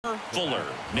Fuller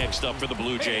next up for the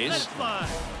Blue Jays. Lamar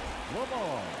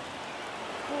Fuller.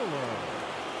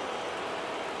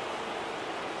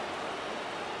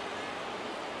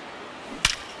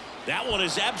 That one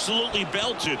is absolutely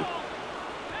belted.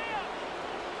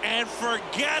 And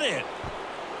forget it.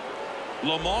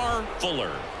 Lamar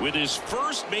Fuller with his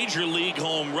first major league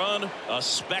home run, a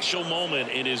special moment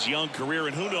in his young career,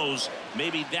 and who knows,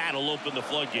 maybe that'll open the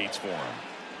floodgates for him.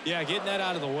 Yeah, getting that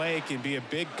out of the way can be a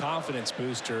big confidence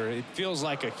booster. It feels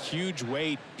like a huge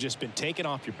weight just been taken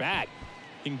off your back.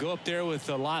 You can go up there with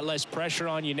a lot less pressure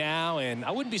on you now, and I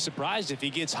wouldn't be surprised if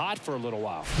he gets hot for a little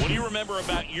while. What do you remember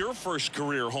about your first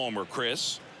career homer,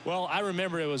 Chris? Well, I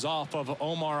remember it was off of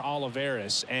Omar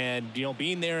Olivares, and, you know,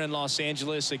 being there in Los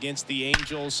Angeles against the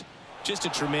Angels, just a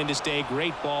tremendous day,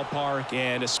 great ballpark,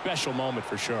 and a special moment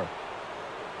for sure.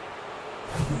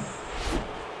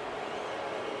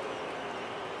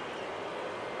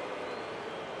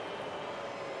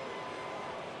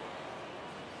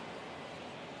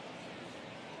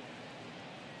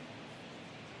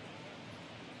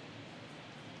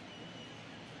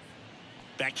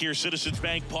 Back here, Citizens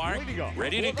Bank Park,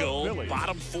 ready to go,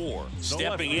 bottom four.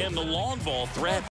 Stepping in, the long ball threat.